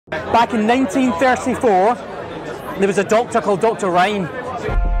Back in 1934, there was a doctor called Dr. Ryan.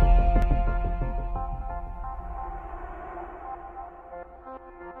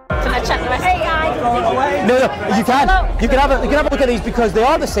 Can I check the rest? No, you can. You can have a look at these because they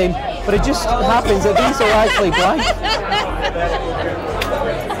are the same, but it just happens that these are actually blank.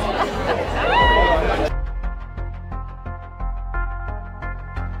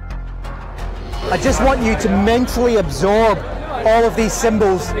 I just want you to mentally absorb all of these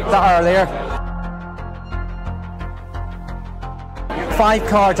symbols that are there. 5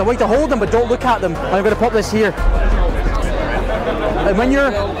 cards. I want you to hold them, but don't look at them. I'm going to pop this here. And when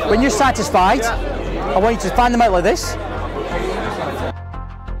you're satisfied, I want you to fan them out like this.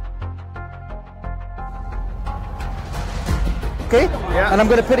 Okay? Yeah. And I'm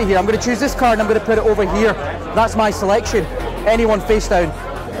going to put it here. I'm going to choose this card and I'm going to put it over here. That's my selection. Anyone face down.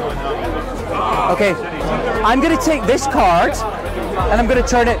 Okay. I'm going to take this card and I'm going to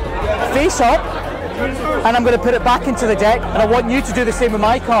turn it face up and I'm going to put it back into the deck, and I want you to do the same with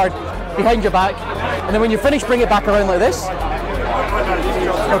my card behind your back, and then when you're finished, bring it back around like this.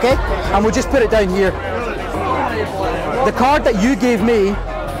 Okay? And we'll just put it down here. The card that you gave me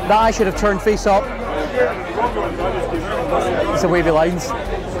that I should have turned face up, it's a wavy lines.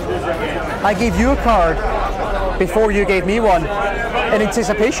 I gave you a card before you gave me one in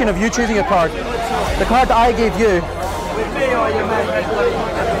anticipation of you choosing a card. The card that I gave you,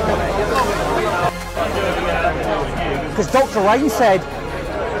 because Dr. Ryan said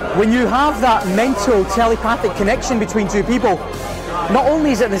when you have that mental telepathic connection between two people, not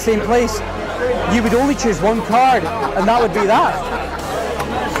only is it in the same place, you would only choose one card and that would be that.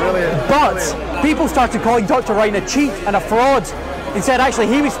 Brilliant. But people started calling Dr. Ryan a cheat and a fraud. He said actually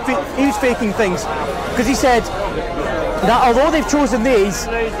he was faking things, because he said that although they've chosen these,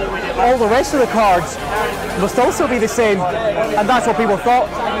 all the rest of the cards must also be the same, and that's what people thought.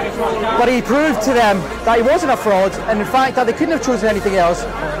 But he proved to them that he wasn't a fraud, and in fact that they couldn't have chosen anything else,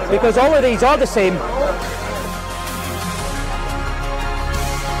 because all of these are the same.